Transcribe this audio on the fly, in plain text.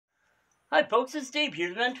Hi folks, it's Dave here,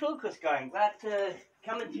 the Ventriloquist Guy. I'm glad to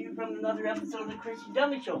coming to you from another episode of the Christian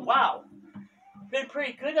Dummy Show. Wow, been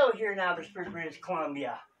pretty good out here in Abbotsford, British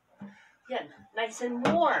Columbia. Yeah, nice and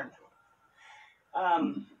warm.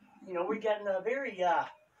 We're getting a very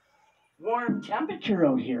warm temperature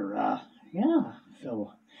out here. Yeah.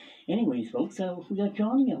 So, anyways, folks, we got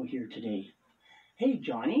Johnny out here today. Hey,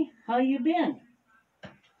 Johnny, how you been?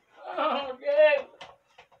 Oh, Dave.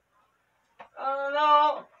 Oh,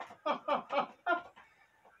 no.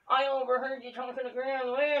 I overheard you talking to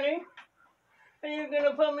Grand Lanny, and you're going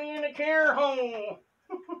to put me in a care home.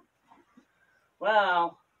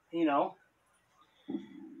 Well, it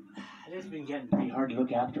has been getting pretty hard to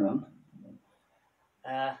look after him.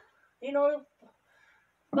 About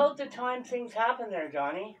the time things happen there,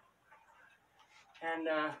 Johnny. And,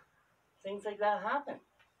 things like that happen.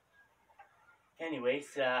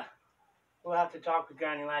 Anyways, we'll have to talk with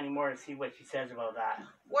Granny Lanny more to see what she says about that.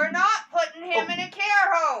 We're not putting him in a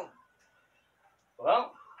care home.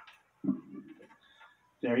 Well,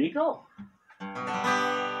 there you go.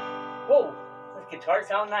 Whoa, this guitar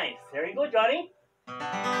sounds nice. There you go, Johnny.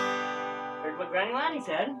 Heard what Granny Lanny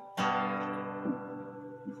said.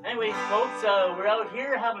 Anyways, folks, we're out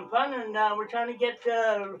here having fun, and we're trying to get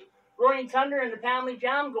Roaring Thunder and the Family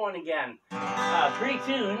Jam going again. Pretty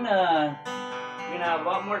soon, we're going to have a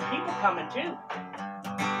lot more people coming, too.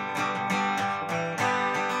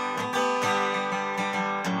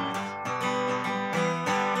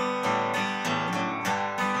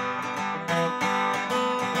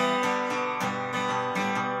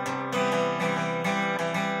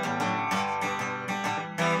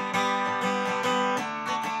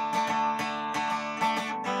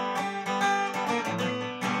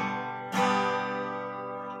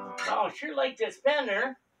 Sure like this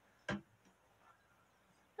Fender. That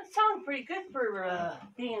sounds pretty good for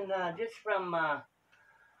being just from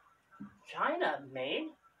China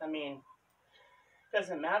made. I mean,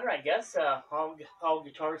 doesn't matter, I guess. All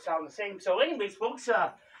guitars sound the same. So anyways, folks,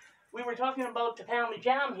 we were talking about the Family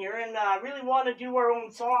Jam here, and really want to do our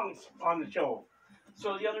own songs on the show.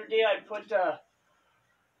 So the other day I put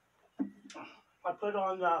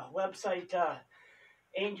on the website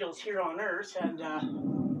Angels Here on Earth, and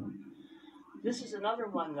this is another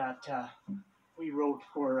one that we wrote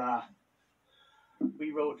for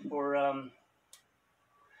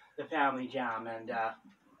the Family Jam, and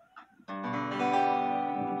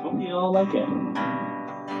hope you all like it.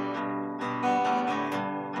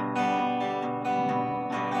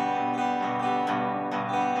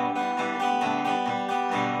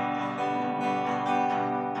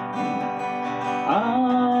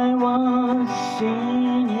 I was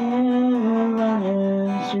singing,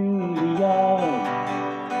 running through the yard,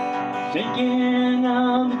 thinking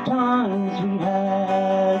of the times we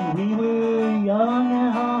had. We were young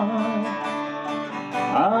and hard.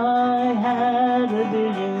 I had a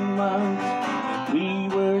vision once, we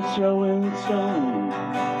were throwing stones.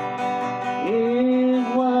 It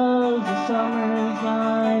was a summer's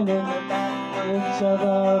night in the backwoods of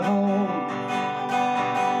our home.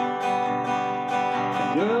 A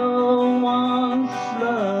girl once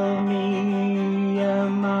loved me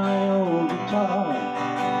and my old guitar.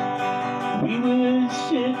 We would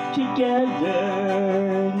sit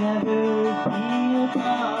together, never be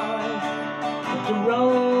apart. But the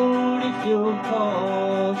road it still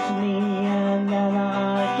calls me, and that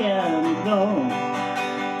I can't go.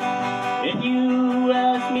 If you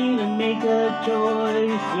ask me to make a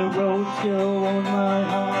choice, the road still owns my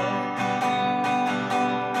heart.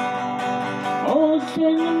 Oh,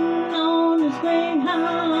 sitting on this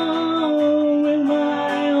greyhound with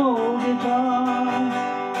my old guitar,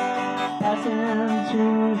 passing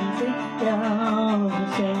through the thick towns and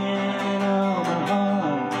singing out my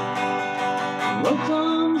heart. Wrote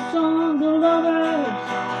some songs of lovers,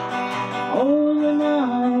 oh, the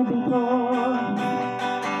night before,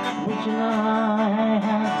 wishing I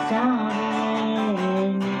had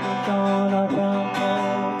sounding music on our front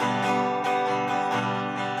porch.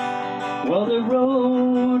 Well, the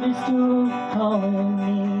road is still calling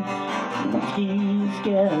me, whiskey's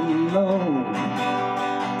getting low.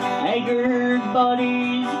 Haggard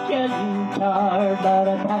body's getting tired, but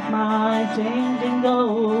I pack my things and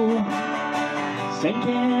go.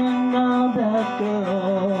 Thinking of that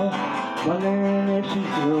girl, wondering if she's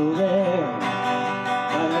still there.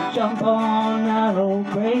 Gonna jump on that old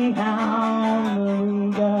greyhound,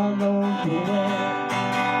 and God knows where.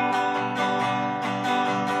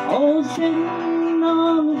 Oh, sitting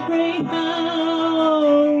on the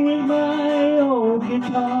greyhound with my old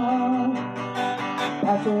guitar,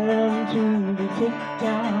 passing through the thick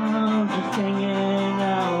town, just singing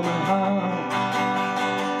out my heart.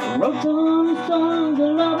 Wrote some songs of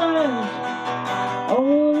lovers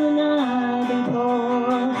all the night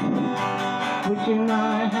before, wishing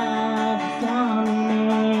I had the sound of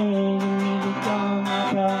music on my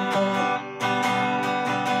drum.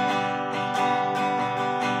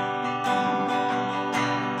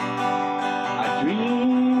 I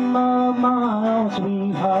dream of my old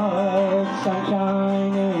sweetheart,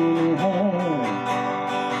 sunshine in her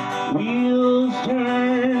hair. Wheels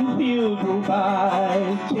turn, fields go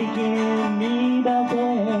by, taking me back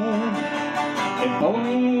there. If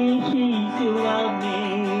only she still loved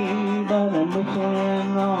me, but I'm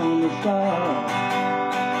wishing on the star,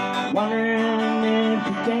 wondering if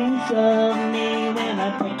she thinks of me when I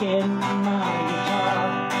pick in my guitar.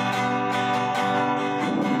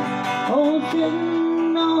 Oh,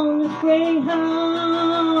 sitting on this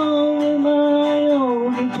greyhound with my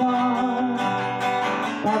old guitar,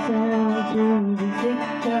 passing through the sick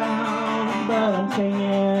town, but I'm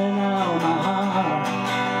singing out my heart.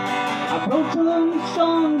 I wrote some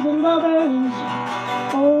songs of lovers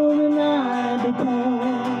all the night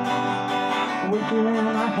before, wishing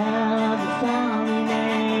I had the sound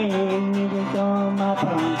of music on my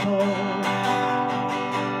poncho.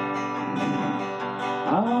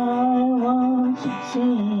 I once had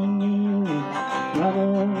seen you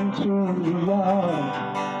running through the yard,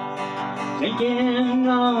 thinking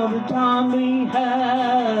of the time we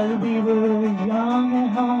had, we were young at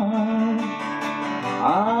heart. I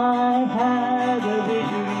had a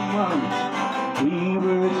vision once, we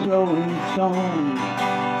were throwing stones.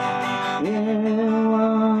 It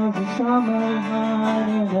was a summer night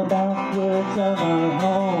in the backwoods of our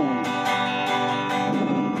home.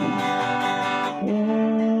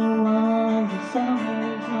 It was a summer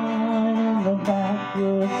night in the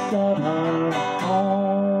backwoods of our home.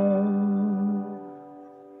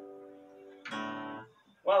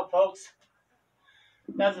 Well, folks,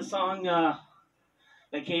 that's a song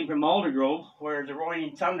that came from Aldergrove, where the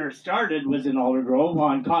Roaring Thunder started was in Aldergrove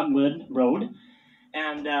on Cottonwood Road.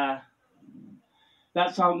 And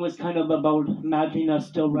that song was kind of about imagining us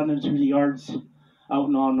still running through the yards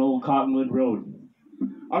out on old Cottonwood Road.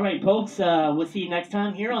 All right, folks, we'll see you next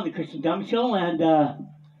time here on the Christian Dumb Show, and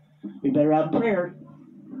we better have a prayer.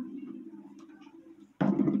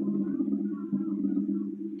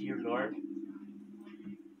 Dear Lord,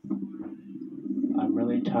 I'm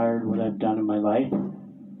really tired of what I've done in my life.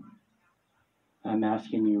 I'm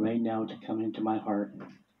asking you right now to come into my heart,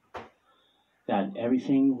 that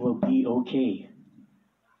everything will be okay.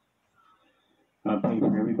 I'm praying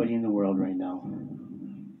for everybody in the world right now.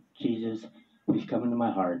 Jesus, please come into my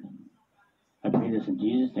heart. I pray this in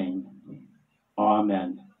Jesus' name.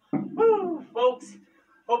 Amen. Woo, folks.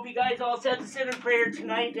 Hope you guys all said the sinner prayer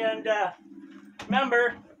tonight. And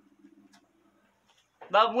remember,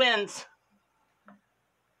 love wins.